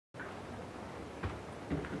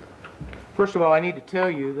First of all, I need to tell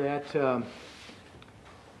you that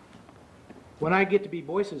when I get to be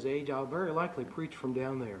Boyce's age, I'll very likely preach from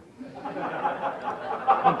down there.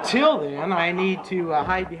 Until then, I need to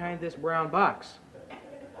hide behind this brown box.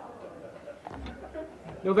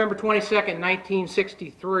 November 22nd,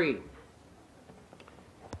 1963.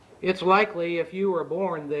 It's likely if you were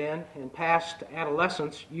born then and past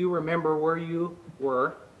adolescence, you remember where you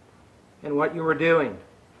were and what you were doing.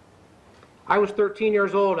 I was 13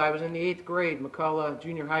 years old. I was in the 8th grade, McCullough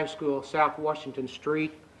Junior High School, South Washington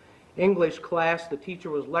Street. English class, the teacher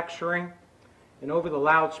was lecturing, and over the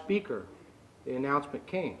loudspeaker, the announcement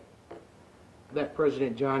came that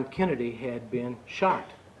President John Kennedy had been shot.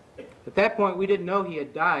 At that point, we didn't know he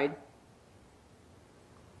had died,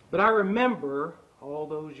 but I remember all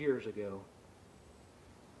those years ago,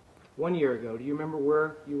 1 year ago, do you remember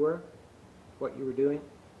where you were, what you were doing?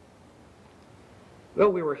 Well,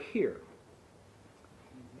 we were here.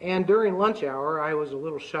 And during lunch hour, I was a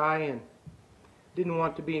little shy and didn't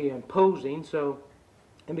want to be imposing,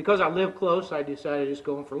 and because I live close, I decided to just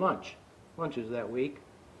go in for lunches that week.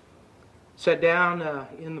 Sat down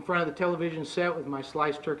in the front of the television set with my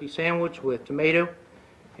sliced turkey sandwich with tomato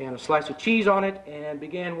and a slice of cheese on it, and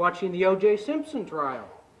began watching the O.J. Simpson trial.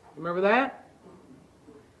 Remember that?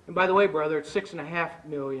 And by the way, brother, it's $6.5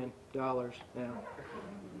 million now.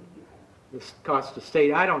 This cost the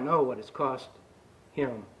state. I don't know what it's cost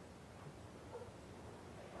him.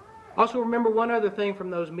 Also remember one other thing from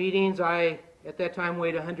those meetings. I, at that time,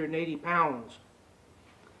 weighed 180 pounds.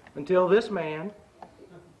 Until this man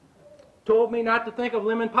told me not to think of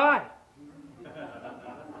lemon pie.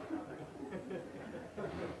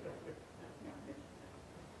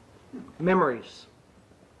 Memories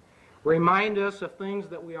remind us of things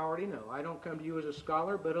that we already know. I don't come to you as a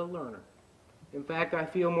scholar, but a learner. In fact, I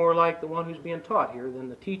feel more like the one who's being taught here than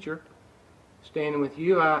the teacher standing with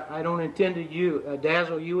you. I don't intend to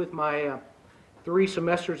dazzle you with my 3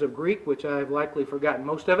 semesters of Greek, which I've likely forgotten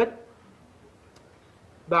most of it.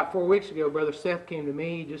 About 4 weeks ago, Brother Seth came to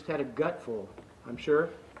me. He just had a gutful, I'm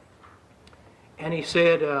sure. And he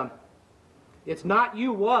said, it's not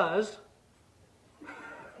you was.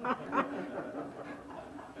 But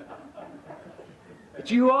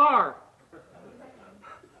you are.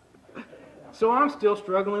 So I'm still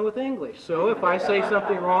struggling with English. So if I say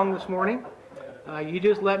something wrong this morning, you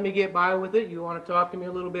just let me get by with it. You want to talk to me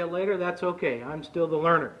a little bit later, that's okay. I'm still the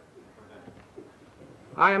learner.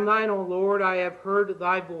 I am thine, O Lord. I have heard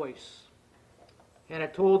thy voice, and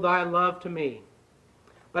have told thy love to me.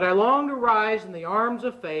 But I long to rise in the arms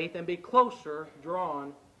of faith and be closer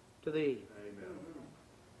drawn to thee. Amen.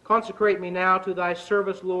 Consecrate me now to thy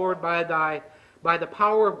service, Lord, by the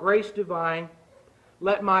power of grace divine.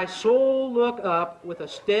 Let my soul look up with a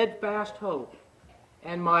steadfast hope,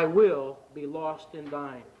 and my will be lost in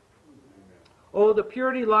thine. Oh, the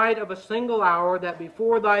pure delight of a single hour that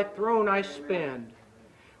before thy throne I spend,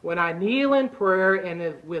 when I kneel in prayer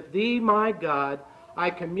and with thee, my God, I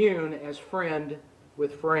commune as friend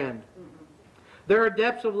with friend. There are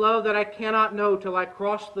depths of love that I cannot know till I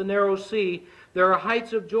cross the narrow sea. There are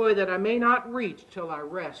heights of joy that I may not reach till I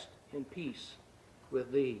rest in peace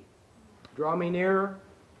with thee. Draw me nearer,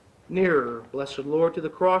 nearer, blessed Lord, to the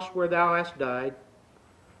cross where thou hast died.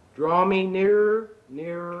 Draw me nearer,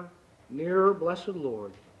 nearer, nearer, blessed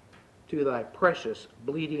Lord, to thy precious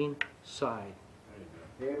bleeding side.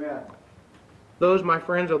 Amen. Those, my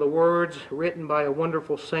friends, are the words written by a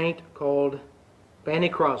wonderful saint called Fanny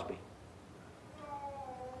Crosby.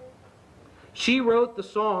 She wrote the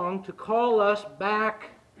song to call us back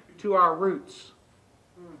to our roots,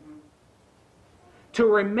 to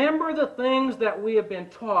remember the things that we have been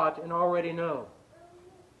taught and already know.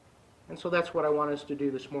 And so that's what I want us to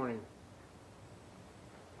do this morning.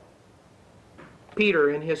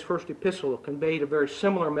 Peter, in his first epistle, conveyed a very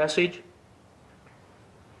similar message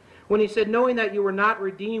when he said, knowing that you were not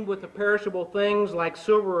redeemed with the perishable things like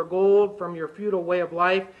silver or gold from your futile way of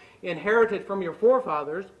life, inherited from your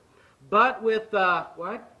forefathers, but with the,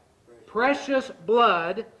 what? Precious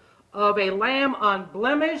blood of a lamb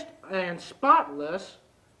unblemished and spotless,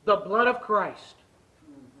 the blood of Christ.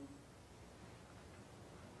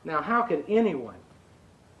 Now, how could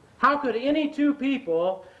any two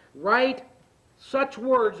people write such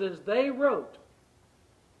words as they wrote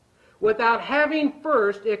without having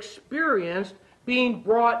first experienced being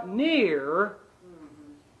brought near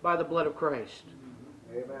by the blood of Christ?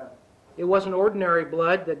 Amen. It wasn't ordinary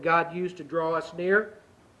blood that God used to draw us near.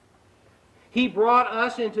 He brought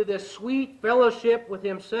us into this sweet fellowship with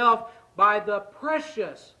Himself by the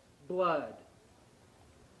precious blood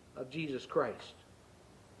of Jesus Christ.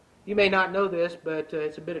 You may not know this, but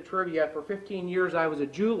it's a bit of trivia. For 15 years I was a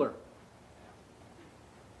jeweler.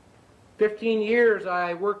 15 years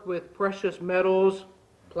I worked with precious metals,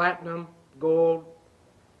 platinum, gold,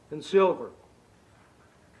 and silver.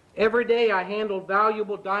 Every day I handled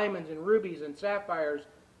valuable diamonds and rubies and sapphires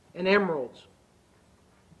and emeralds.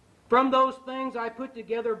 From those things I put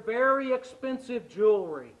together very expensive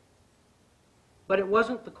jewelry. But it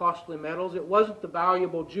wasn't the costly metals, it wasn't the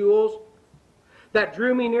valuable jewels that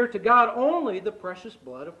drew me near to God, only the precious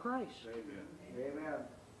blood of Christ. Amen. Amen.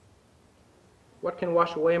 What can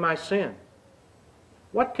wash away my sin?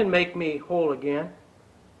 What can make me whole again?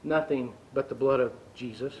 Nothing but the blood of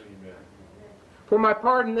Jesus. Amen. For my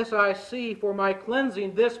pardon this I see, for my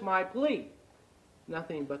cleansing this my plea.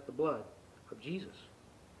 Nothing but the blood of Jesus.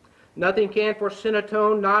 Nothing can for sin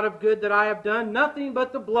atone, not of good that I have done, nothing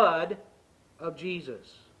but the blood of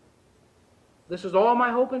Jesus. This is all my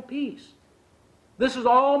hope and peace. This is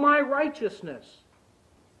all my righteousness.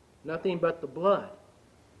 Nothing but the blood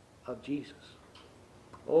of Jesus.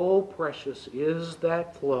 Oh, precious is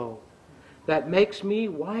that flow that makes me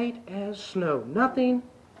white as snow. Nothing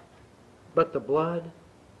but the blood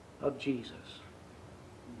of Jesus.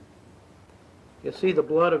 You see, the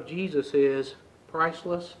blood of Jesus is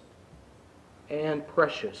priceless and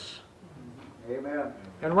precious. Amen.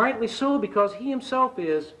 And rightly so, because He Himself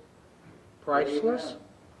is priceless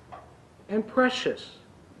and precious.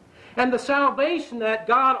 And the salvation that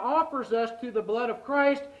God offers us through the blood of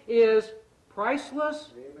Christ is priceless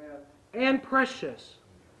and precious.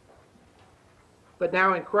 But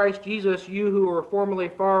now in Christ Jesus, you who were formerly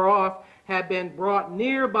far off have been brought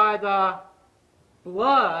near by the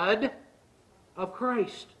blood of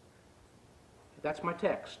Christ. That's my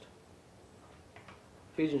text.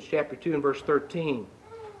 Ephesians chapter 2 and verse 13.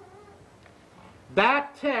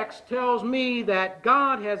 That text tells me that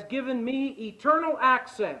God has given me eternal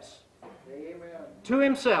access to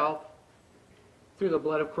Himself through the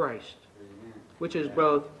blood of Christ, which is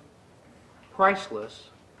both priceless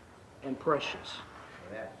and precious.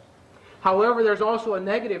 However, there's also a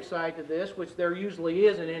negative side to this, which there usually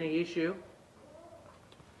is in any issue.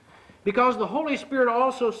 Because the Holy Spirit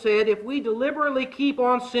also said, if we deliberately keep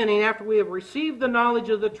on sinning after we have received the knowledge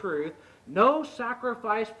of the truth, no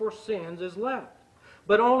sacrifice for sins is left,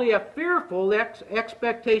 but only a fearful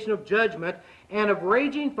expectation of judgment and of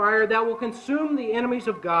raging fire that will consume the enemies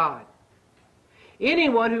of God.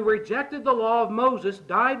 Anyone who rejected the law of Moses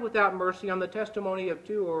died without mercy on the testimony of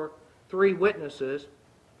 2 or 3 witnesses.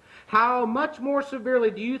 How much more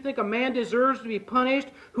severely do you think a man deserves to be punished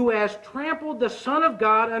who has trampled the Son of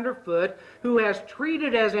God underfoot, who has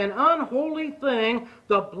treated as an unholy thing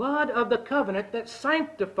the blood of the covenant that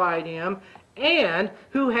sanctified him, and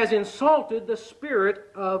who has insulted the Spirit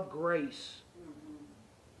of grace?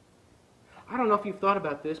 I don't know if you've thought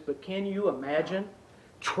about this, but can you imagine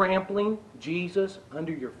trampling Jesus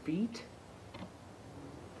under your feet?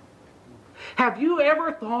 Have you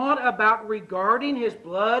ever thought about regarding His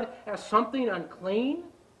blood as something unclean?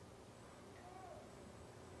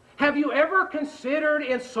 Have you ever considered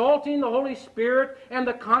insulting the Holy Spirit and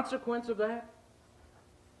the consequence of that?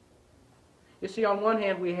 You see, on one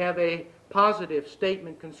hand, we have a positive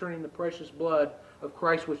statement concerning the precious blood of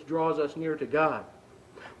Christ which draws us near to God.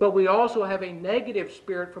 But we also have a negative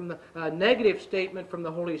statement from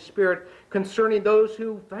the Holy Spirit concerning those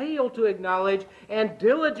who fail to acknowledge and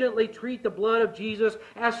diligently treat the blood of Jesus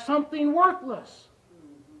as something worthless.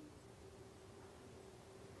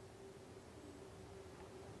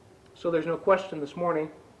 So there's no question this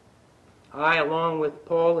morning, I, along with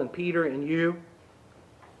Paul and Peter and you,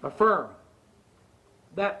 affirm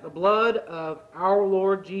that the blood of our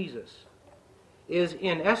Lord Jesus is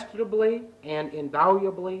inestimably and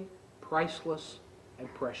invaluably priceless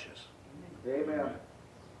and precious. Amen.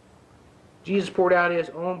 Jesus poured out His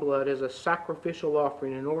own blood as a sacrificial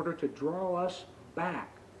offering in order to draw us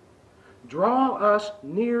back, draw us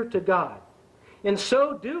near to God. In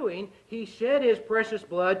so doing, He shed His precious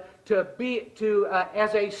blood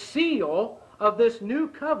as a seal of this new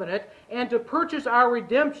covenant and to purchase our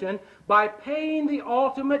redemption by paying the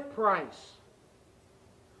ultimate price.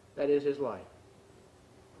 That is His life.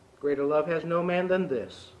 Greater love has no man than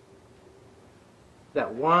this,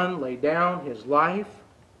 that one lay down his life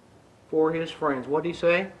for his friends. What did He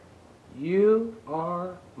say? You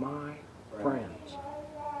are my friends.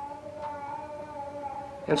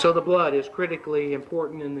 And so the blood is critically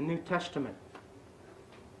important in the New Testament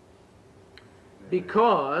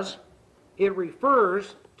because it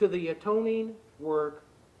refers to the atoning work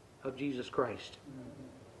of Jesus Christ.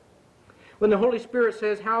 When the Holy Spirit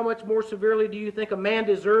says, how much more severely do you think a man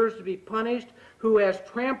deserves to be punished who has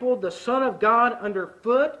trampled the Son of God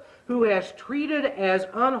underfoot, who has treated as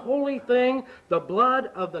unholy thing the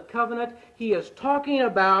blood of the covenant. He is talking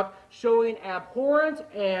about showing abhorrence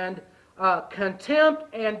and contempt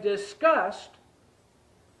and disgust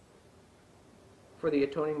for the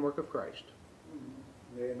atoning work of Christ.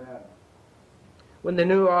 Amen. When the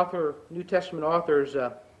New Testament authors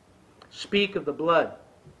speak of the blood,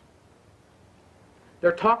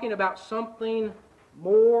 they're talking about something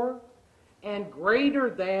more and greater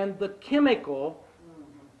than the chemical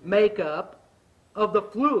makeup of the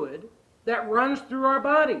fluid that runs through our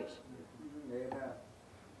bodies. Amen.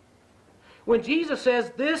 When Jesus says,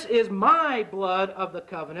 "This is my blood of the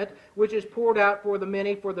covenant, which is poured out for the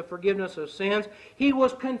many for the forgiveness of sins," he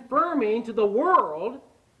was confirming to the world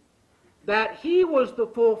that he was the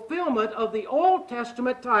fulfillment of the Old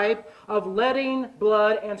Testament type of letting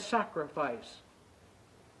blood and sacrifice.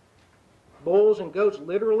 Bulls and goats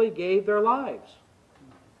literally gave their lives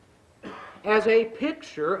as a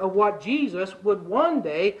picture of what Jesus would one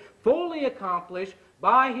day fully accomplish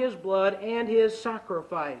by his blood and his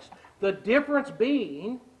sacrifice. The difference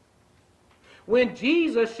being, when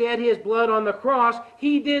Jesus shed his blood on the cross,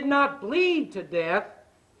 he did not bleed to death.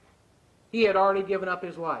 He had already given up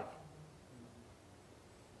his life.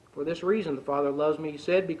 "For this reason the Father loves me," he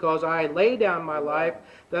said, "because I lay down my life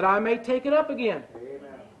that I may take it up again. Amen.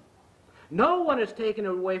 No one has taken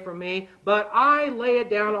it away from me, but I lay it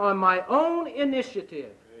down on my own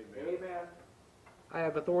initiative." Amen. I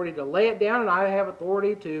have authority to lay it down, and I have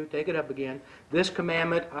authority to take it up again. This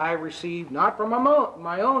commandment I received not from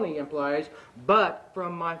my own, he implies, but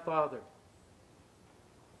from my Father.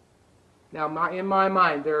 Now, in my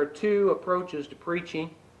mind, there are two approaches to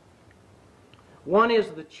preaching. One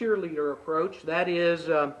is the cheerleader approach. That is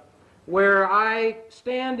where I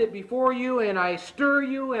stand before you and I stir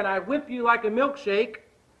you and I whip you like a milkshake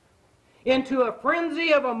into a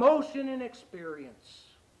frenzy of emotion and experience.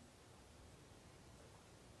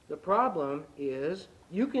 The problem is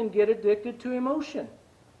you can get addicted to emotion.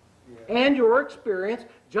 And your experience,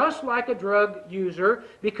 just like a drug user,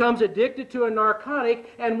 becomes addicted to a narcotic,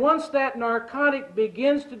 and once that narcotic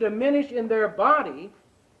begins to diminish in their body,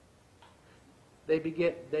 they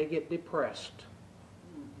get depressed.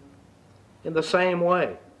 In the same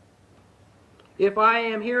way, if I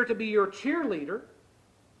am here to be your cheerleader,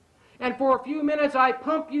 and for a few minutes I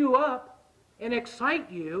pump you up and excite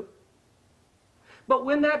you, but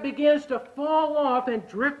when that begins to fall off and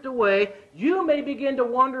drift away, you may begin to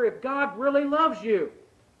wonder if God really loves you.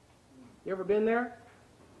 You ever been there?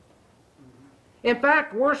 In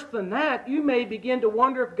fact, worse than that, you may begin to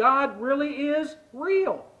wonder if God really is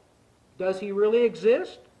real. Does he really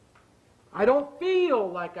exist? I don't feel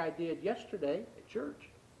like I did yesterday at church.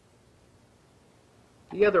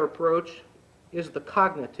 The other approach is the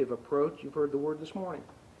cognitive approach. You've heard the word this morning.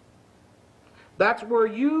 That's where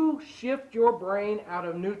you shift your brain out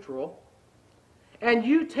of neutral and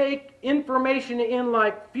you take information in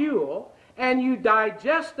like fuel and you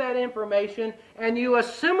digest that information and you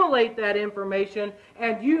assimilate that information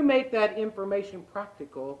and you make that information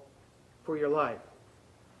practical for your life.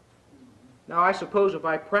 Now, I suppose if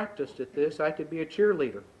I practiced at this, I could be a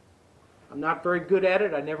cheerleader. I'm not very good at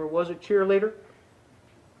it. I never was a cheerleader.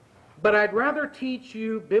 But I'd rather teach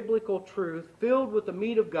you biblical truth filled with the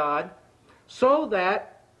meat of God so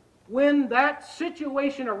that when that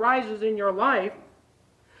situation arises in your life,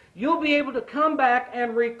 you'll be able to come back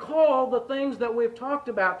and recall the things that we've talked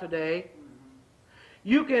about today.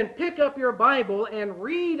 You can pick up your Bible and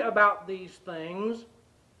read about these things,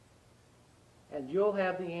 and you'll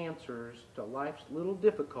have the answers to life's little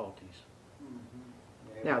difficulties.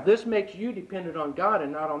 Now, this makes you dependent on God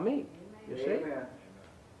and not on me. You see? Amen.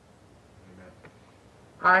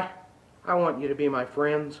 I want you to be my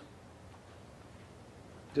friends.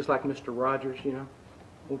 Just like Mr. Rogers, you know.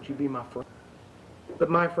 Won't you be my friend? But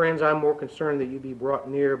my friends, I'm more concerned that you be brought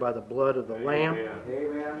near by the blood of the Lamb.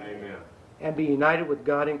 Amen. And be united with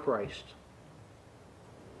God in Christ.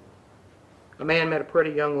 A man met a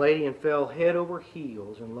pretty young lady and fell head over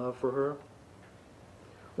heels in love for her.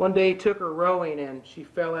 One day he took her rowing and she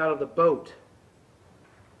fell out of the boat.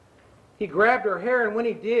 He grabbed her hair, and when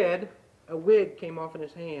he did, a wig came off in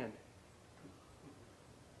his hand.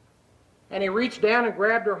 And he reached down and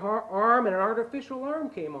grabbed her arm, and an artificial arm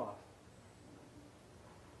came off.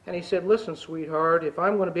 And he said, "Listen, sweetheart, if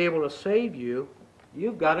I'm going to be able to save you,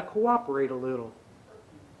 you've got to cooperate a little."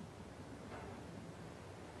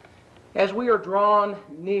 As we are drawn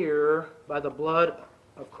near by the blood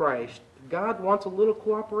of Christ, God wants a little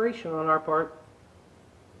cooperation on our part.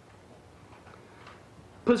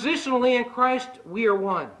 Positionally in Christ, we are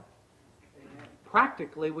one.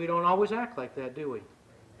 Practically, we don't always act like that, do we?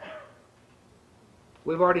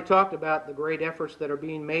 We've already talked about the great efforts that are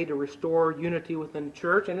being made to restore unity within the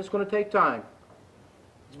church, and it's going to take time.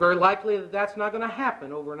 It's very likely that that's not going to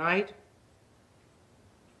happen overnight.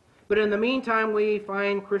 But in the meantime, we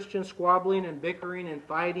find Christians squabbling and bickering and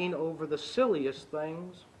fighting over the silliest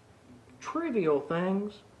things, trivial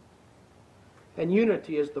things, and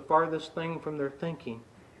unity is the farthest thing from their thinking.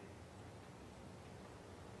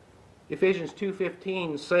 Ephesians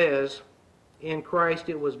 2:15 says, in Christ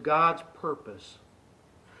it was God's purpose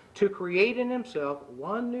to create in himself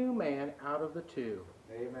one new man out of the two.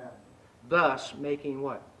 Amen. Thus making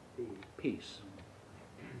what? Peace. Peace.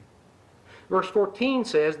 Verse 14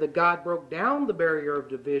 says that God broke down the barrier of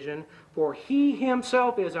division, for he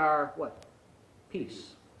himself is our what?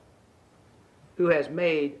 Peace. Who has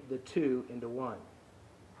made the two into one.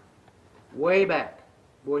 Way back.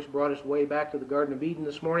 Boyce brought us way back to the Garden of Eden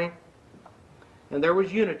this morning. And there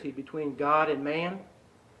was unity between God and man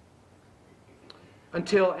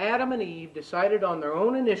until Adam and Eve decided on their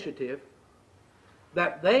own initiative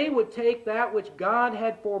that they would take that which God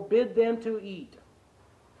had forbid them to eat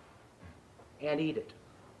and eat it.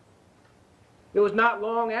 It was not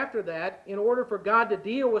long after that, in order for God to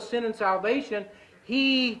deal with sin and salvation,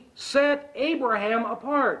 he set Abraham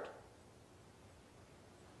apart.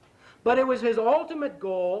 But it was his ultimate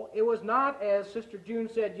goal. It was not, as Sister June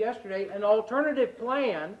said yesterday, an alternative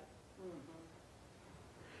plan.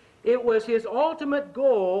 It was his ultimate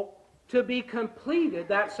goal to be completed,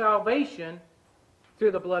 that salvation,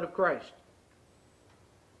 through the blood of Christ.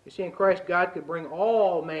 You see, in Christ, God could bring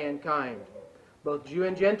all mankind, both Jew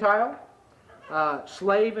and Gentile,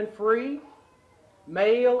 slave and free,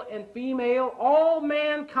 male and female, all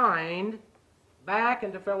mankind back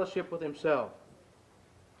into fellowship with himself.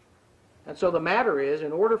 And so the matter is,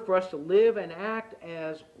 in order for us to live and act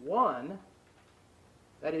as one,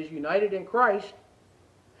 that is, united in Christ,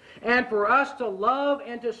 and for us to love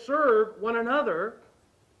and to serve one another,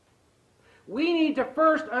 we need to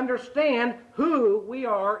first understand who we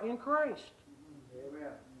are in Christ.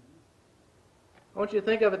 Amen. I want you to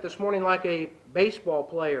think of it this morning like a baseball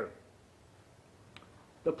player.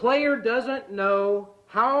 The player doesn't know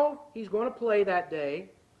how he's going to play that day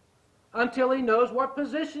until he knows what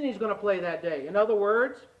position he's going to play that day. In other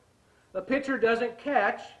words, the pitcher doesn't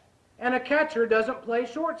catch and a catcher doesn't play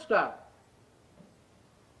shortstop.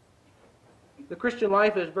 The Christian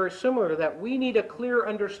life is very similar to that. We need a clear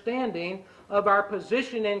understanding of our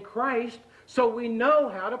position in Christ so we know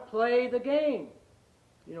how to play the game.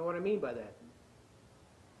 You know what I mean by that?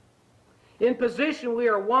 In position, we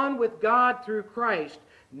are one with God through Christ.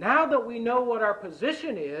 Now that we know what our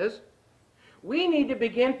position is, we need to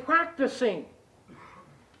begin practicing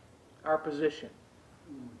our position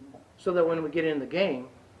so that when we get in the game,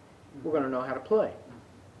 we're going to know how to play.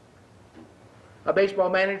 A baseball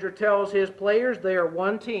manager tells his players they are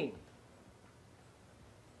one team.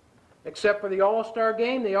 Except for the All-Star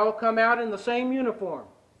game, they all come out in the same uniform.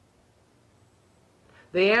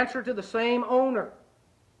 They answer to the same owner.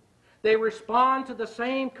 They respond to the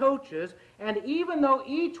same coaches, and even though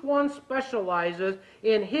each one specializes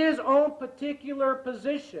in his own particular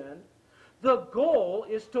position, the goal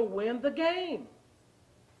is to win the game.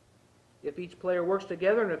 If each player works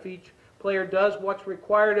together and if each player does what's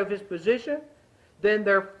required of his position, then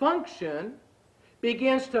their function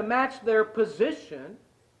begins to match their position,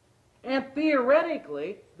 and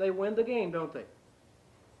theoretically, they win the game, don't they?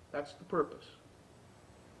 That's the purpose.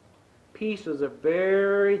 Peace is a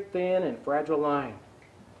very thin and fragile line.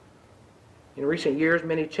 In recent years,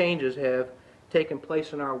 many changes have taken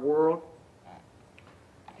place in our world,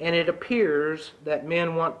 and it appears that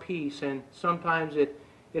men want peace, and sometimes it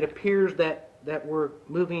appears that we're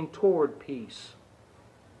moving toward peace.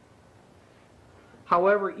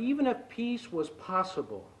 However, even if peace was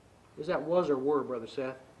possible, is that was or were, Brother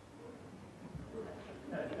Seth?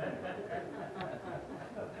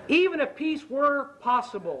 Even if peace were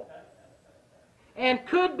possible and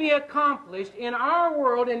could be accomplished in our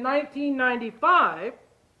world in 1995,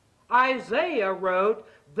 Isaiah wrote,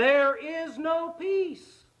 "There is no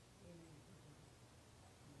peace,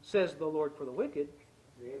 says the Lord, for the wicked."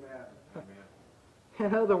 Amen.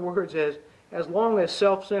 In other words, as long as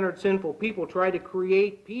self-centered, sinful people try to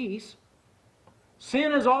create peace,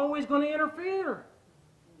 sin is always going to interfere.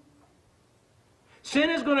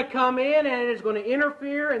 Sin is going to come in and it is going to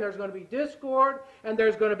interfere, and there's going to be discord, and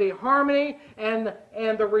there's going to be harmony, and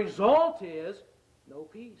the result is no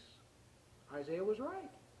peace. Isaiah was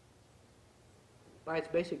right. By its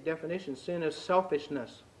basic definition, sin is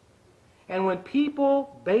selfishness. And when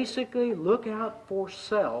people basically look out for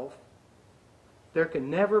self, there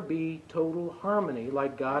can never be total harmony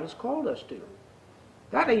like God has called us to.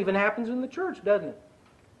 That even happens in the church, doesn't it?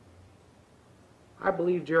 I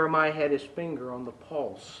believe Jeremiah had his finger on the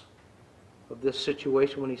pulse of this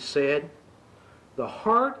situation when he said, "The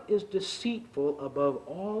heart is deceitful above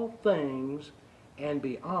all things and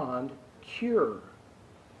beyond cure."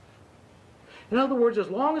 In other words, as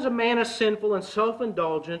long as a man is sinful and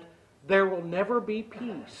self-indulgent, there will never be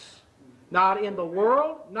peace. Not in the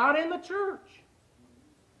world, not in the church.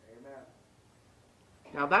 Amen.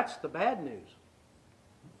 Now that's the bad news.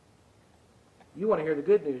 You want to hear the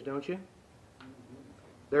good news, don't you?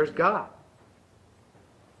 There's God.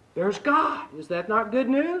 There's God. Is that not good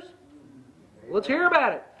news? Let's hear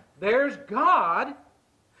about it. There's God,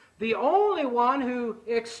 the only one who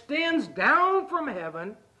extends down from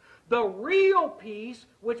heaven the real peace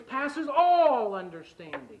which passes all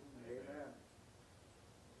understanding. Amen.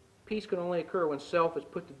 Peace can only occur when self is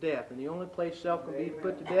put to death, and the only place self can be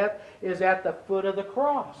put to death is at the foot of the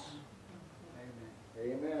cross.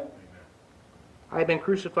 Amen. Amen. I have been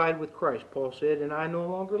crucified with Christ, Paul said, and I no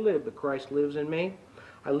longer live, but Christ lives in me.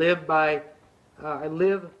 I live my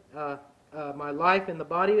life in the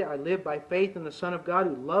body. I live by faith in the Son of God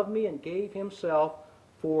who loved me and gave himself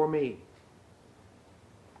for me.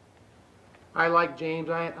 I, like James,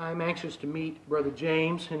 I'm anxious to meet Brother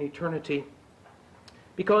James in eternity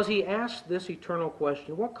because he asked this eternal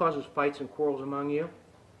question: what causes fights and quarrels among you?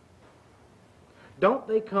 Don't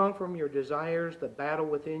they come from your desires that battle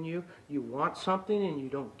within you? You want something and you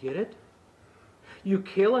don't get it. You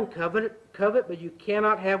kill and covet, but you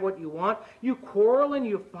cannot have what you want. You quarrel and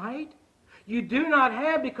you fight. You do not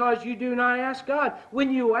have because you do not ask God.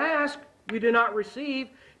 When you ask, you do not receive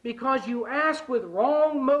because you ask with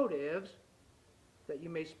wrong motives, that you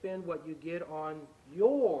may spend what you get on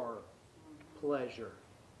your pleasure.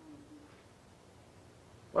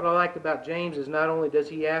 What I like about James is not only does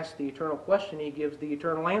he ask the eternal question, he gives the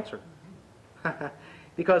eternal answer.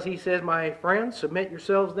 Because he says, my friends, submit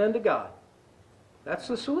yourselves then to God. That's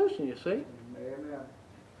the solution, you see. Amen.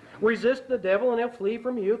 Resist the devil and he'll flee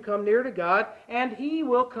from you. Come near to God and he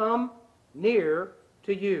will come near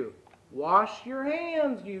to you. Wash your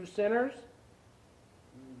hands, you sinners.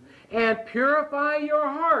 And purify your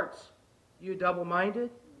hearts, you double-minded.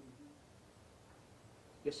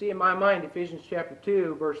 You see, in my mind, Ephesians chapter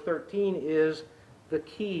 2, verse 13 is the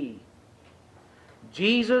key.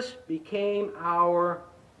 Jesus became our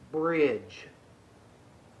bridge.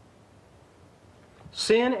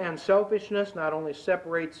 Sin and selfishness not only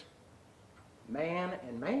separates man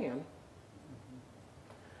and man,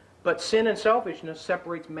 but sin and selfishness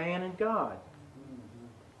separates man and God.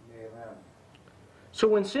 Amen. So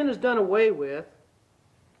when sin is done away with,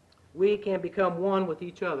 we can become one with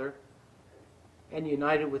each other and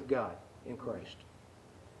united with God in Christ.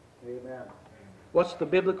 Amen. What's the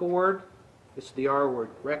biblical word? It's the R word,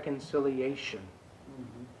 reconciliation.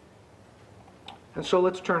 And so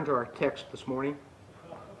let's turn to our text this morning.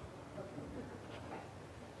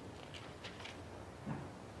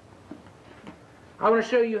 I want to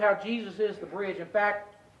show you how Jesus is the bridge. In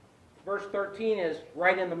fact, verse 13 is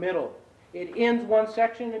right in the middle. It ends one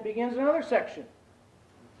section and begins another section.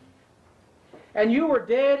 And you were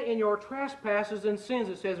dead in your trespasses and sins,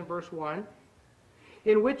 it says in verse 1,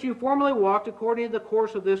 in which you formerly walked according to the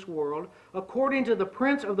course of this world, according to the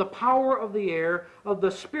prince of the power of the air, of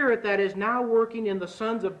the spirit that is now working in the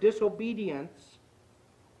sons of disobedience.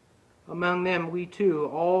 Among them we too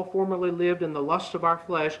all formerly lived in the lusts of our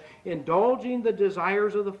flesh, indulging the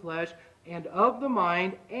desires of the flesh and of the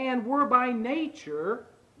mind, and were by nature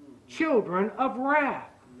children of wrath,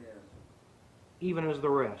 even as the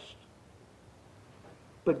rest.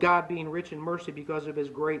 But God, being rich in mercy because of his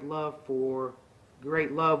great love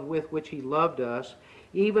with which he loved us,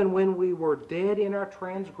 even when we were dead in our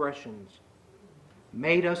transgressions,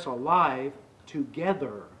 made us alive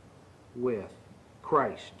together with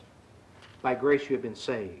Christ. By grace you have been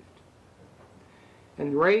saved.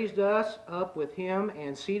 And raised us up with him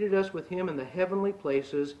and seated us with him in the heavenly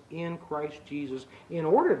places in Christ Jesus, in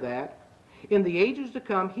order that in the ages to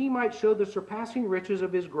come he might show the surpassing riches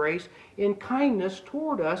of his grace in kindness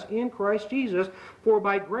toward us in Christ Jesus. For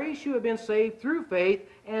by grace you have been saved through faith,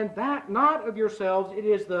 and that not of yourselves, it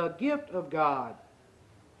is the gift of God,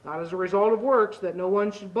 not as a result of works, that no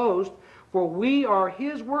one should boast. For we are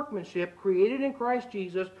his workmanship, created in Christ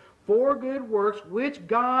Jesus for good works, which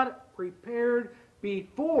God prepared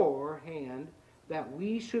beforehand that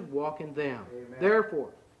we should walk in them. Amen. Therefore,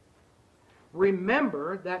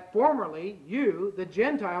 remember that formerly you, the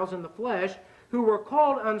Gentiles in the flesh, who were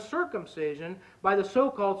called uncircumcision by the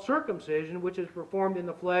so-called circumcision which is performed in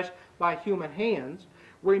the flesh by human hands,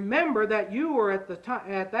 Remember that you were at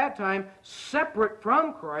that time separate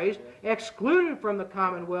from Christ, excluded from the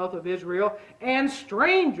commonwealth of Israel, and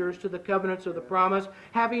strangers to the covenants of the promise,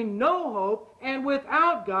 having no hope and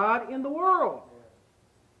without God in the world.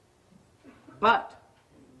 But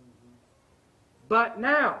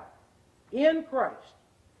now, in Christ,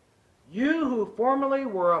 you who formerly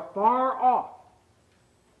were afar off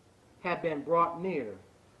have been brought near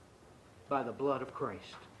by the blood of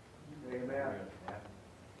Christ. Amen.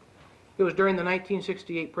 It was during the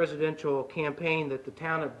 1968 presidential campaign that the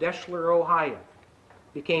town of Deschler, Ohio,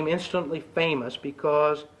 became instantly famous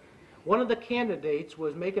because one of the candidates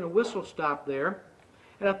was making a whistle stop there,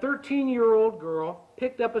 and a 13-year-old girl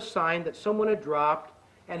picked up a sign that someone had dropped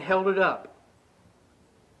and held it up.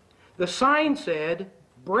 The sign said,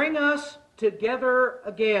 "Bring us together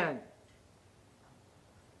again."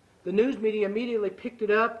 The news media immediately picked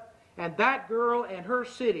it up, and that girl and her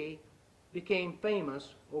city became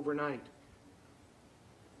famous overnight.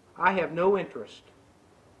 I have no interest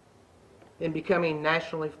in becoming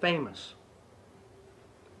nationally famous,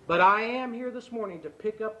 but I am here this morning to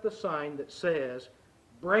pick up the sign that says,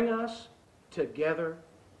 "Bring us together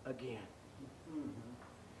again."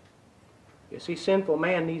 You see, sinful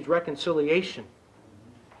man needs reconciliation.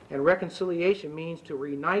 And reconciliation means to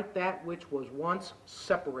reunite that which was once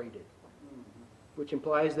separated. Which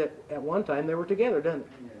implies that at one time they were together, doesn't it?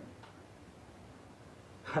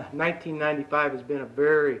 Yeah. 1995 has been a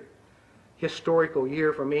very historical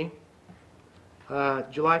year for me.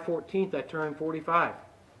 July 14th, I turned 45.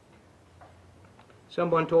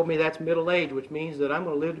 Someone told me that's middle age, which means that I'm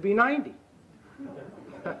going to live to be 90.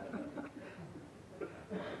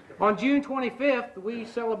 On June 25th, we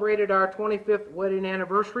celebrated our 25th wedding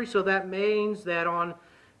anniversary, so that means that on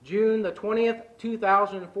June the 20th,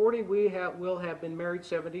 2040, will have been married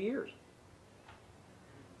 70 years.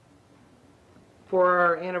 For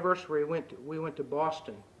our anniversary, we went to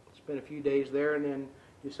Boston, spent a few days there, and then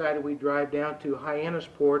decided we'd drive down to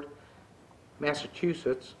Hyannisport,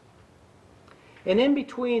 Massachusetts. And in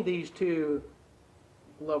between these two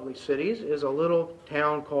lovely cities is a little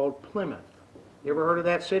town called Plymouth. You ever heard of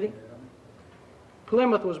that city?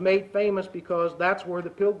 Plymouth was made famous because that's where the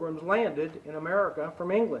pilgrims landed in America from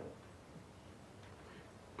England.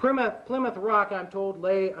 Plymouth Rock, I'm told,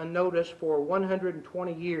 lay unnoticed for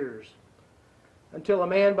 120 years until a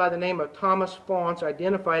man by the name of Thomas Faunce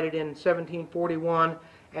identified it in 1741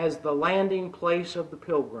 as the landing place of the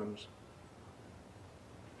pilgrims.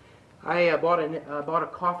 I bought a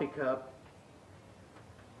coffee cup,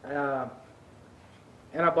 and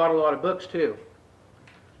I bought a lot of books too.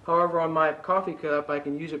 However, on my coffee cup, I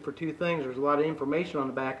can use it for two things. There's a lot of information on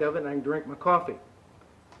the back of it, and I can drink my coffee.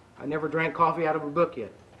 I never drank coffee out of a book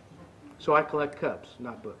yet. So I collect cups,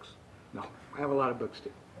 not books. No, I have a lot of books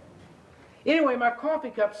too. Anyway, my coffee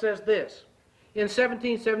cup says this. In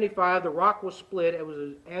 1775, the rock was split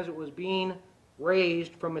as it was being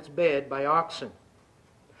raised from its bed by oxen.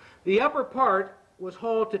 The upper part was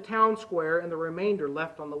hauled to Town Square and the remainder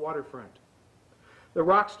left on the waterfront. The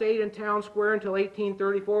rock stayed in Town Square until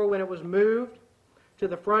 1834 when it was moved to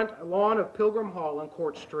the front lawn of Pilgrim Hall on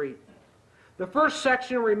Court Street. The first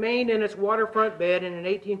section remained in its waterfront bed, and in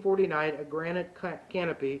 1849 a granite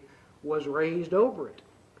canopy was raised over it.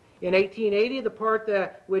 In 1880, the part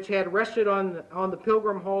which had rested on the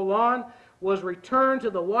Pilgrim Hall lawn was returned to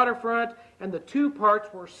the waterfront, and the two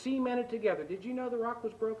parts were cemented together. Did you know the rock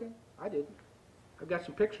was broken? I didn't. I've got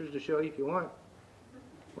some pictures to show you if you want.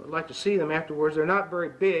 I'd like to see them afterwards. They're not very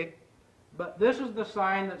big, but this is the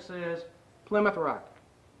sign that says Plymouth Rock.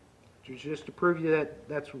 Just to prove you that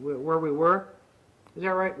that's where we were. Is that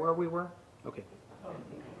right, where we were? Okay.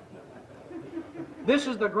 This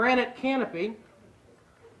is the granite canopy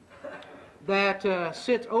that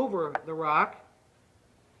sits over the rock.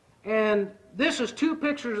 And this is two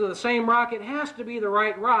pictures of the same rock. It has to be the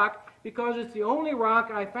right rock because it's the only rock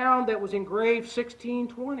I found that was engraved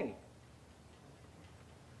 1620.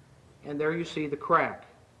 And there you see the crack.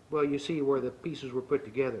 Well, you see where the pieces were put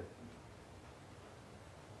together.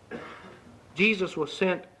 Jesus was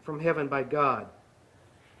sent from heaven by God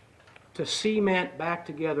to cement back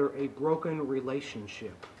together a broken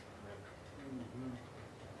relationship.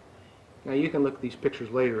 Now, you can look at these pictures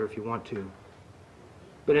later if you want to.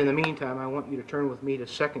 But in the meantime, I want you to turn with me to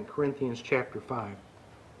 2 Corinthians chapter 5.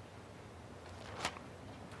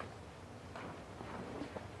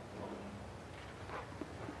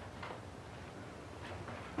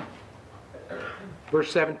 Verse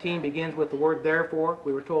 17 begins with the word therefore.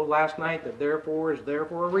 We were told last night that therefore is there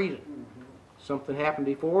for a reason. Something happened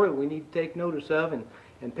before that we need to take notice of and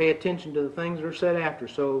pay attention to the things that are said after.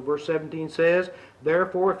 So verse 17 says,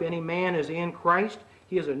 therefore if any man is in Christ,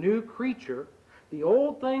 He is a new creature. The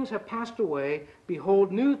old things have passed away.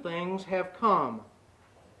 Behold, new things have come.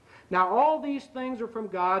 Now all these things are from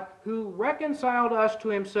God, who reconciled us to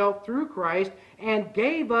himself through Christ and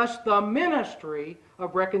gave us the ministry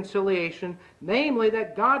of reconciliation, namely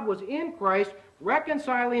that God was in Christ,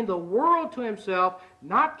 reconciling the world to himself,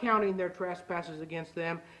 not counting their trespasses against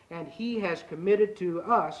them, and he has committed to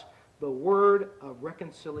us the word of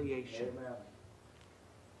reconciliation. Amen.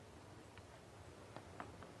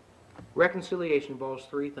 Reconciliation involves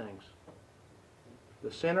three things: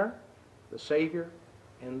 the sinner, the Savior,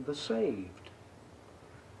 and the saved.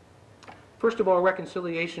 First of all,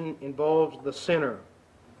 reconciliation involves the sinner.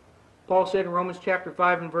 Paul said in Romans chapter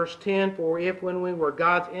 5 and verse 10, "For if when we were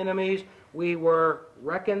God's enemies, we were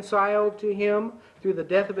reconciled to him through the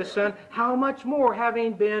death of his Son, how much more,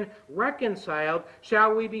 having been reconciled,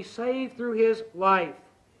 shall we be saved through his life?"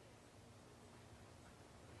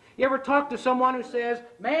 You ever talk to someone who says,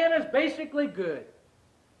 man is basically good?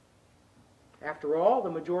 After all,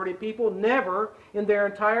 the majority of people never in their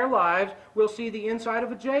entire lives will see the inside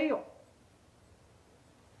of a jail.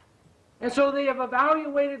 And so they have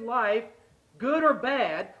evaluated life, good or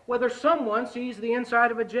bad, whether someone sees the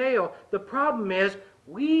inside of a jail. The problem is,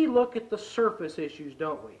 we look at the surface issues,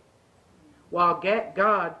 don't we? While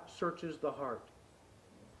God searches the heart.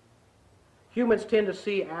 Humans tend to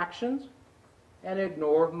see actions and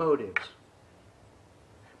ignore motives.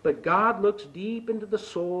 But God looks deep into the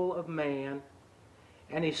soul of man,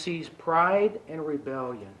 and he sees pride and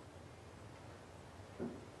rebellion.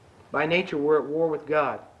 By nature, we're at war with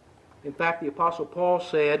God. In fact, the Apostle Paul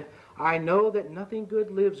said, "I know that nothing good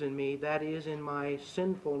lives in me, that is, in my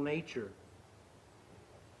sinful nature."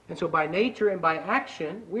 And so by nature and by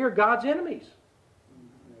action, we are God's enemies.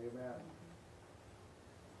 Amen.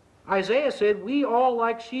 Isaiah said, "We all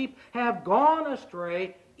like sheep have gone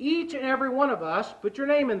astray. Each and every one of us," put your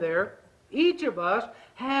name in there, "each of us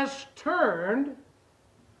has turned,"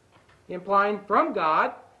 implying from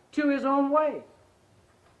God, "to his own way."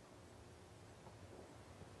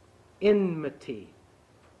 Enmity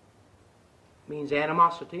means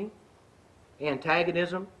animosity,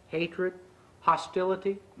 antagonism, hatred,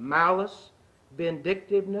 hostility, malice,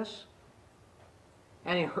 vindictiveness.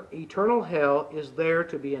 And eternal hell is there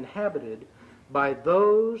to be inhabited by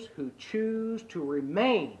those who choose to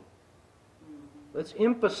remain. Let's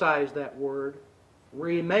emphasize that word,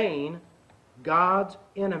 remain, God's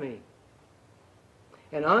enemy.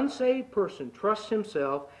 An unsaved person trusts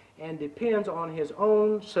himself and depends on his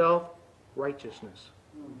own self-righteousness.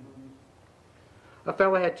 A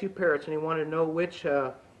fellow had two parrots, and he wanted to know which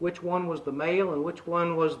one was the male and which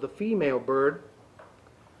one was the female bird.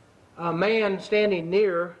 A man standing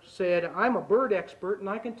near said, "I'm a bird expert and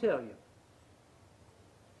I can tell you."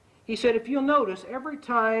 He said, "If you'll notice, every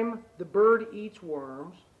time the bird eats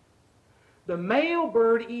worms, the male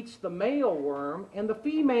bird eats the male worm and the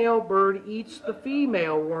female bird eats the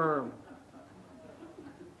female worm."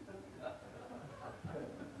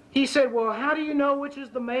 He said, "Well, how do you know which is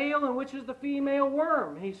the male and which is the female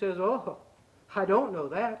worm?" He says, "Oh, I don't know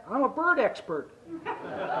that. I'm a bird expert."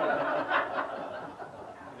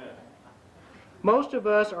 Most of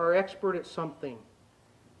us are expert at something.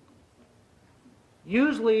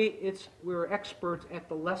 Usually we're experts at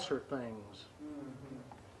the lesser things.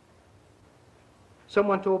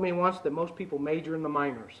 Someone told me once that most people major in the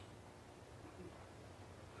minors.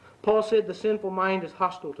 Paul said the sinful mind is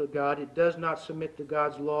hostile to God. It does not submit to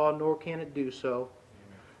God's law, nor can it do so.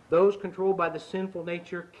 Those controlled by the sinful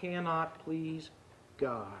nature cannot please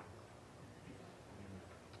God.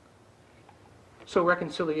 So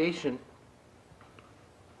reconciliation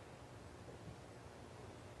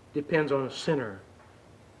depends on a sinner.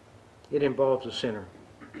 It involves a sinner.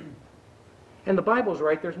 And the Bible's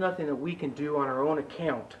right, there's nothing that we can do on our own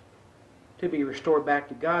account to be restored back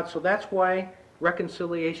to God. So that's why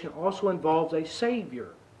reconciliation also involves a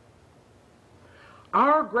Savior.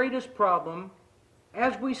 Our greatest problem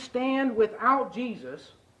as we stand without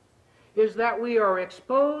Jesus is that we are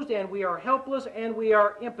exposed and we are helpless and we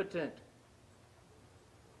are impotent.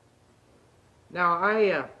 Now,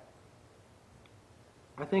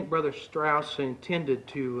 I think Brother Strauss intended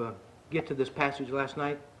to get to this passage last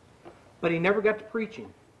night, but he never got to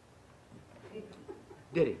preaching.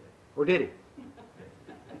 Did he? Or did he?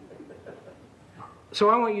 So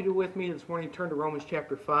I want you to, with me this morning, turn to Romans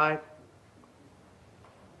chapter 5.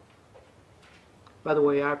 By the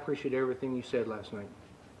way, I appreciate everything you said last night.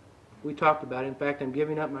 We talked about it. In fact, I'm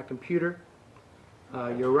giving up my computer.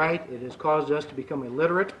 You're right. It has caused us to become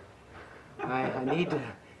illiterate. I need to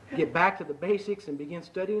get back to the basics and begin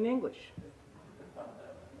studying English.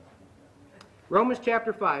 Romans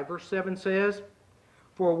chapter 5, verse 7 says,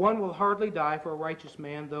 For one will hardly die for a righteous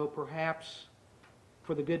man, though perhaps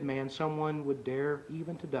for the good man someone would dare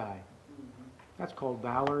even to die. That's called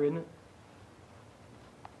valor, isn't it?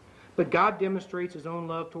 But God demonstrates His own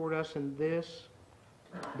love toward us in this,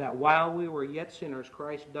 that while we were yet sinners,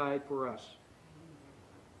 Christ died for us.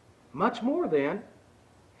 Much more then,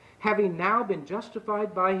 having now been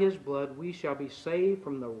justified by His blood, we shall be saved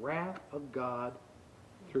from the wrath of God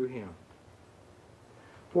through Him.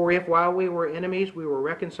 For if while we were enemies we were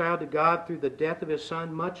reconciled to God through the death of His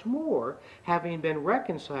Son, much more, having been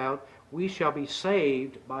reconciled, we shall be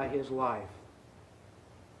saved by His life.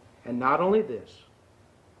 And not only this,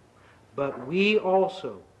 but we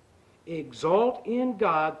also exalt in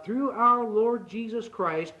God through our Lord Jesus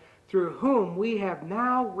Christ, through whom we have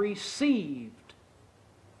now received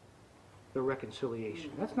the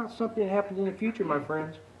reconciliation. That's not something that happens in the future, my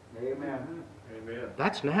friends. Amen. Amen.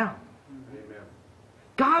 That's now. Amen.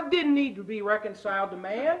 God didn't need to be reconciled to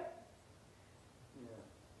man.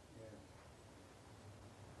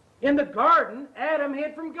 In the garden, Adam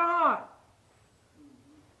hid from God.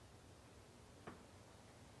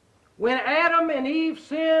 When Adam and Eve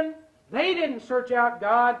sinned, they didn't search out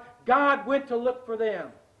God. God went to look for them.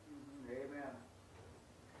 Amen.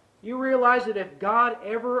 You realize that if God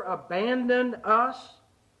ever abandoned us,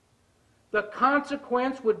 the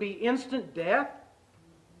consequence would be instant death?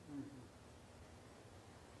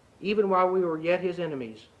 Even while we were yet His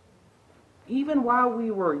enemies. Even while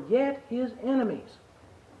we were yet His enemies,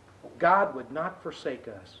 God would not forsake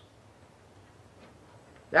us.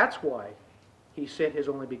 That's why He sent His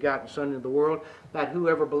only begotten Son into the world, that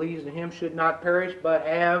whoever believes in Him should not perish, but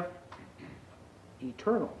have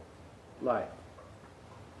eternal life.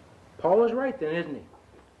 Paul is right then, isn't he?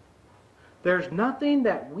 There's nothing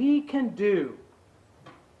that we can do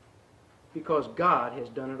because God has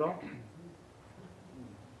done it all.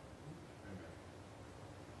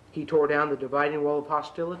 He tore down the dividing wall of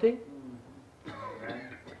hostility.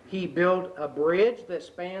 He built a bridge that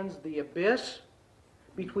spans the abyss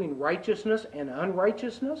between righteousness and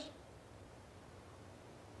unrighteousness.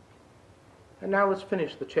 And now let's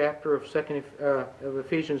finish the chapter of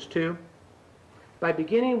Ephesians 2 by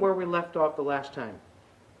beginning where we left off the last time.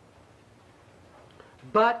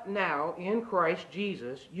 But now, in Christ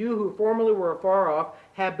Jesus, you who formerly were afar off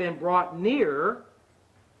have been brought near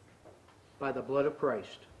by the blood of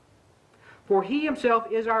Christ. For He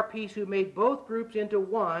Himself is our peace, who made both groups into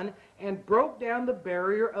one and broke down the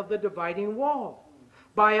barrier of the dividing wall,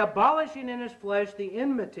 by abolishing in His flesh the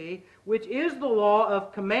enmity, which is the law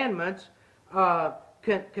of commandments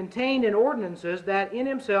contained in ordinances, that in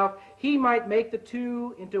Himself He might make the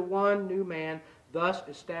two into one new man, thus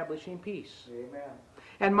establishing peace. Amen.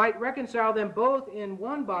 And might reconcile them both in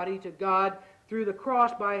one body to God through the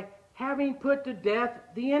cross, by having put to death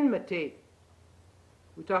the enmity.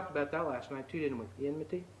 We talked about that last night too, didn't we? The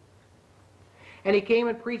enmity. And He came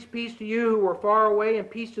and preached peace to you who were far away,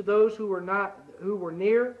 and peace to those who were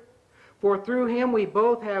near. For through Him we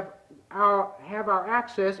both have our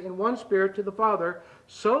access in one Spirit to the Father.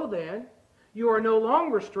 So then, you are no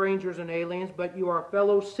longer strangers and aliens, but you are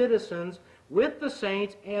fellow citizens with the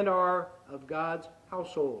saints and are of God's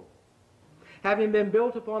household, having been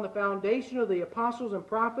built upon the foundation of the apostles and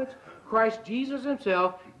prophets, Christ Jesus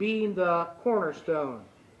Himself being the cornerstone,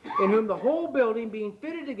 in whom the whole building being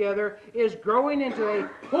fitted together is growing into a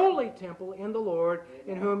holy temple in the Lord,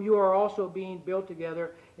 in whom you are also being built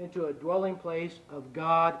together into a dwelling place of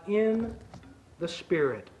God in the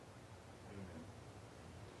Spirit.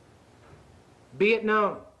 Be it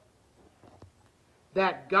known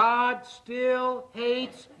that God still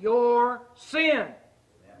hates your sin.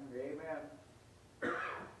 Amen.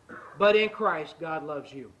 But in Christ, God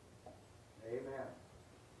loves you. Amen.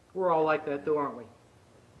 We're all like that, though, aren't we?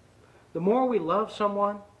 The more we love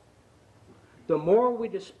someone, the more we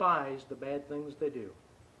despise the bad things they do.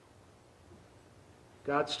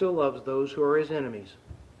 God still loves those who are His enemies.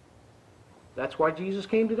 That's why Jesus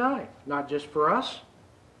came to die. Not just for us,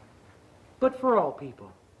 but for all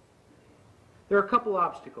people. There are a couple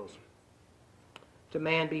obstacles to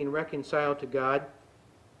man being reconciled to God.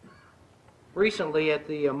 Recently at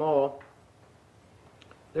the mall,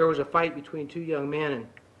 there was a fight between two young men, and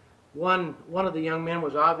one of the young men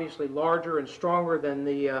was obviously larger and stronger than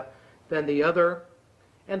the other,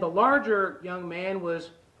 and the larger young man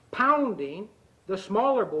was pounding the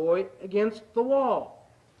smaller boy against the wall,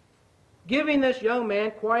 giving this young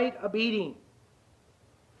man quite a beating.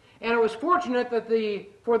 And it was fortunate that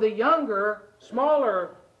for the younger,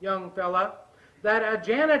 smaller young fella, that a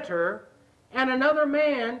janitor and another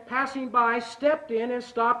man passing by stepped in and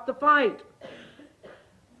stopped the fight.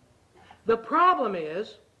 The problem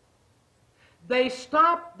is They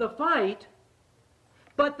stopped the fight,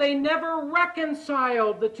 but they never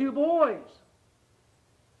reconciled the two boys.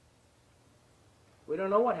 We don't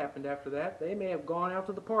know what happened after that. They may have gone out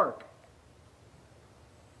to the park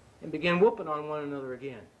and began whooping on one another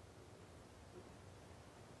again.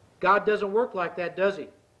 God doesn't work like that, does He?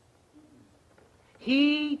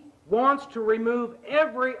 He wants to remove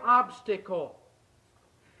every obstacle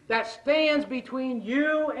that stands between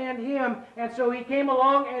you and Him. And so He came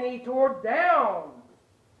along and He tore down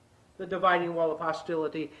the dividing wall of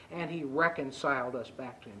hostility, and He reconciled us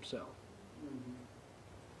back to Himself.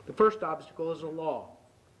 The first obstacle is the law,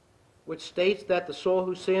 which states that the soul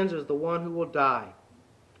who sins is the one who will die.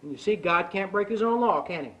 And you see, God can't break His own law,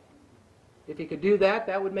 can He? If He could do that,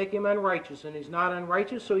 that would make Him unrighteous, and He's not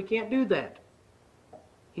unrighteous, so He can't do that.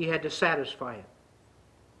 He had to satisfy it.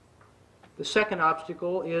 The second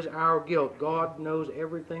obstacle is our guilt. God knows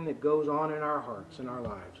everything that goes on in our hearts and our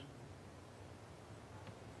lives.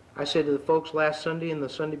 I said to the folks last Sunday and the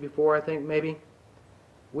Sunday before, I think maybe,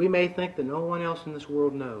 we may think that no one else in this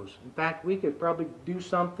world knows. In fact, we could probably do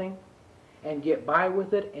something and get by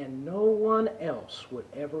with it, and no one else would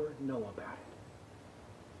ever know about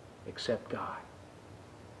it except God.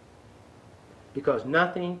 Because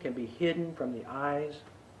nothing can be hidden from the eyes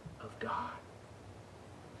of God.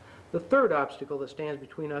 The third obstacle that stands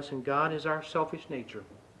between us and God is our selfish nature.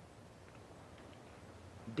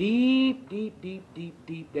 Deep, deep, deep, deep,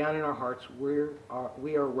 deep down in our hearts,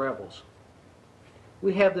 we are rebels.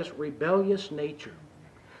 We have this rebellious nature,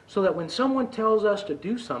 so that when someone tells us to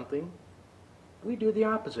do something, we do the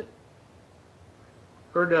opposite.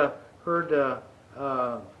 Heard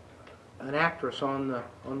an actress on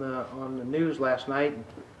the news last night,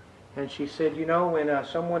 and she said, you know, when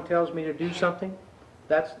someone tells me to do something,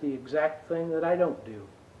 that's the exact thing that I don't do.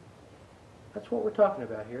 That's what we're talking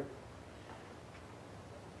about here.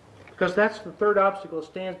 Because that's the third obstacle that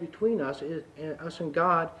stands between us and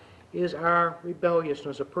God, is our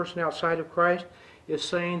rebelliousness. A person outside of Christ is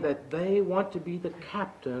saying that they want to be the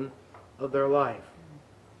captain of their life.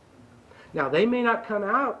 Now, they may not come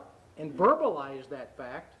out and verbalize that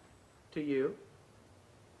fact to you,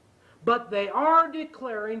 but they are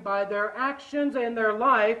declaring by their actions and their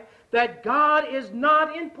life that God is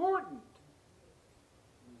not important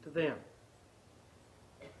to them.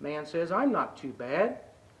 Man says, I'm not too bad.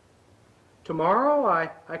 Tomorrow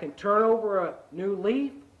I can turn over a new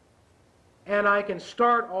leaf, and I can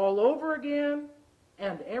start all over again,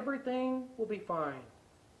 and everything will be fine.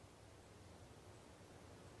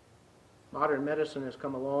 Modern medicine has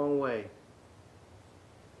come a long way.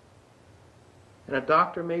 And a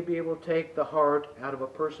doctor may be able to take the heart out of a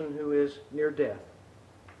person who is near death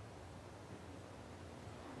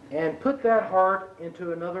and put that heart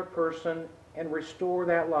into another person and restore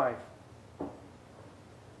that life.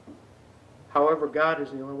 However, God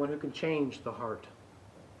is the only one who can change the heart.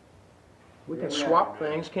 We can swap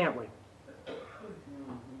things, can't we?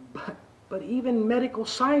 But even medical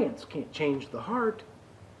science can't change the heart.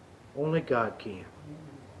 Only God can.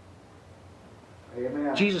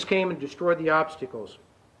 Amen. Jesus came and destroyed the obstacles.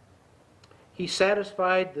 He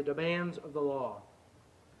satisfied the demands of the law.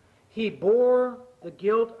 He bore the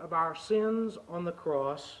guilt of our sins on the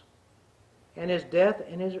cross, and His death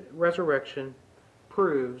and His resurrection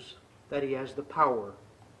proves that He has the power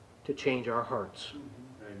to change our hearts.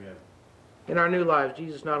 Amen. In our new lives,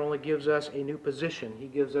 Jesus not only gives us a new position, He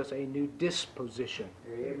gives us a new disposition.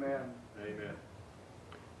 Amen. Amen.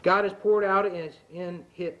 God has poured out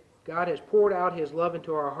His love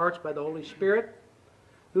into our hearts by the Holy Spirit,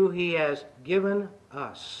 who He has given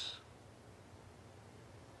us.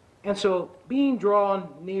 And so, being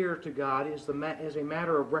drawn near to God is a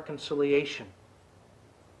matter of reconciliation.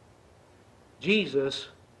 Jesus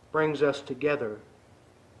brings us together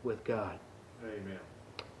with God. Amen.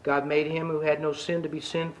 God made Him who had no sin to be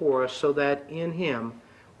sin for us, so that in Him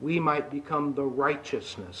we might become the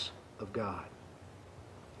righteousness of God.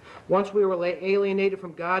 Once we were alienated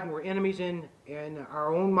from God and were enemies in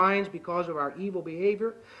our own minds because of our evil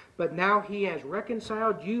behavior, but now He has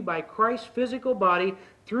reconciled you by Christ's physical body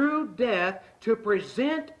through death to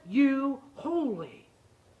present you holy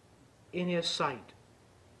in His sight,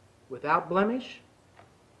 without blemish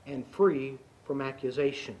and free from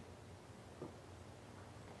accusation.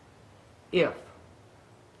 If.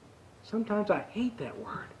 Sometimes I hate that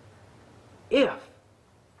word. If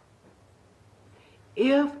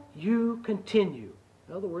you continue.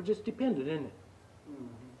 In other words, it's dependent, isn't it?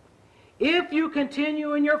 If you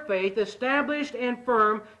continue in your faith, established and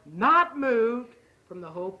firm, not moved from the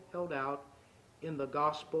hope held out in the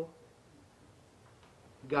gospel,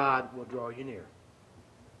 God will draw you near.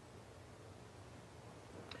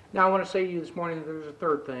 Now I want to say to you this morning that there's a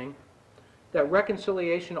third thing, that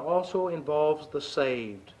reconciliation also involves the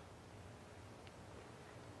saved.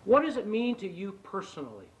 What does it mean to you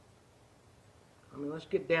personally? I mean, let's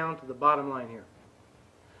get down to the bottom line here.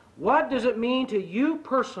 What does it mean to you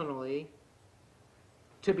personally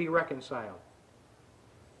to be reconciled?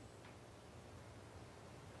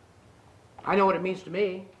 I know what it means to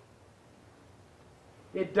me.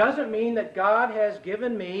 It doesn't mean that God has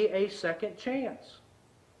given me a second chance.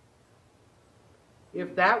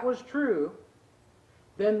 If that was true,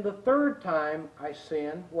 then the third time I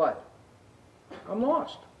sin, what? I'm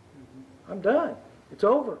lost. I'm done. It's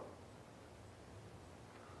over.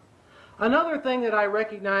 Another thing that I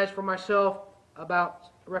recognize for myself about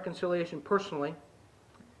reconciliation personally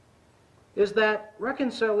is that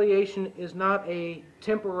reconciliation is not a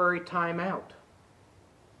temporary timeout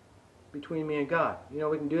between me and God. You know,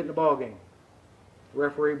 we can do it in the ball game. The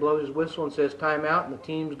referee blows his whistle and says time out, and the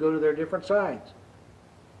teams go to their different sides.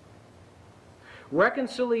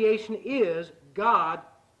 Reconciliation is God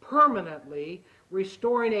permanently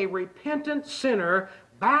restoring a repentant sinner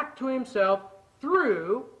back to himself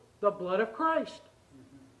through the blood of Christ.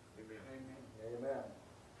 Amen.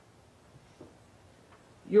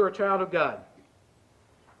 You're a child of God.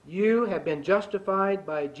 You have been justified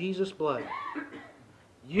by Jesus' blood.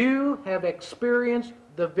 You have experienced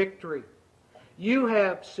the victory. You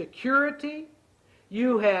have security,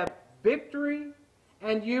 you have victory,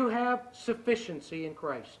 and you have sufficiency in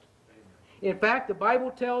Christ. In fact, the Bible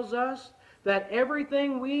tells us that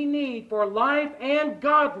everything we need for life and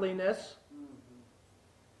godliness,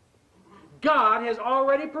 God has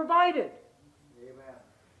already provided. Amen.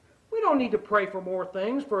 We don't need to pray for more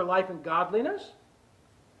things for life and godliness.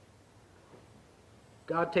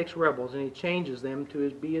 God takes rebels and He changes them to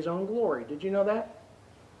be His own glory. Did you know that?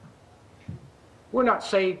 We're not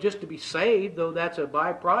saved just to be saved, though that's a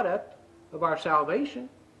byproduct of our salvation.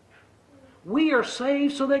 We are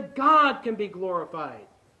saved so that God can be glorified.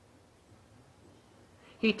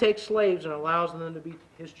 He takes slaves and allows them to be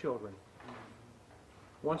His children.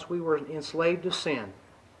 Once we were enslaved to sin,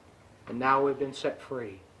 and now we've been set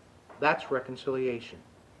free. That's reconciliation.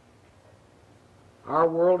 Our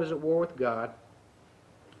world is at war with God.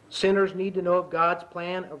 Sinners need to know of God's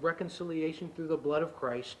plan of reconciliation through the blood of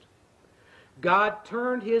Christ. God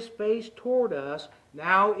turned His face toward us.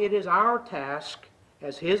 Now it is our task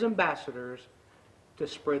as His ambassadors to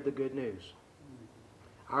spread the good news.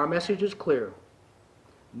 Our message is clear.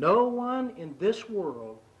 No one in this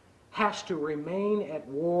world has to remain at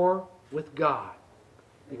war with God.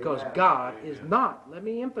 Because Amen. God is not, let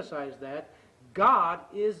me emphasize that, God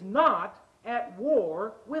is not at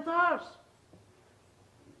war with us.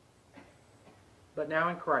 But now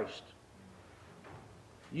in Christ,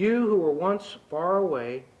 you who were once far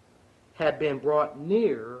away have been brought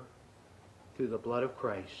near through the blood of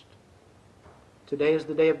Christ. Today is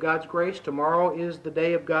the day of God's grace. Tomorrow is the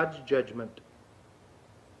day of God's judgment.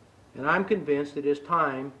 And I'm convinced it is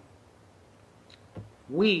time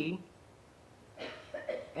we,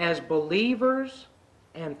 as believers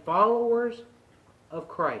and followers of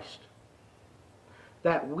Christ,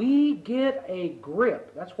 that we get a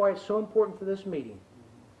grip. That's why it's so important for this meeting.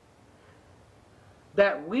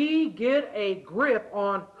 That we get a grip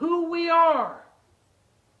on who we are.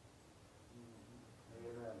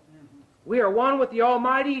 Amen. We are one with the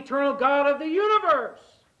Almighty, eternal God of the universe.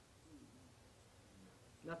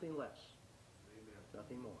 Nothing less.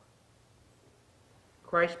 Nothing more.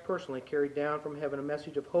 Christ personally carried down from heaven a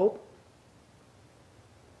message of hope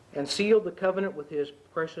and sealed the covenant with His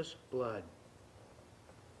precious blood.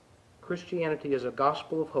 Christianity is a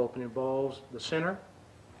gospel of hope and involves the sinner,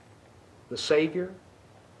 the Savior,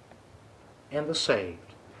 and the saved.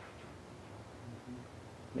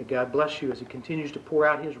 May God bless you as He continues to pour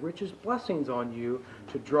out His richest blessings on you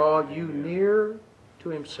to draw you near to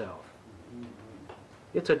Himself.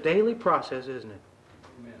 It's a daily process, isn't it?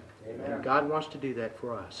 Amen. And God wants to do that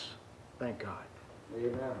for us. Thank God.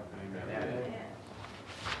 Amen. Amen.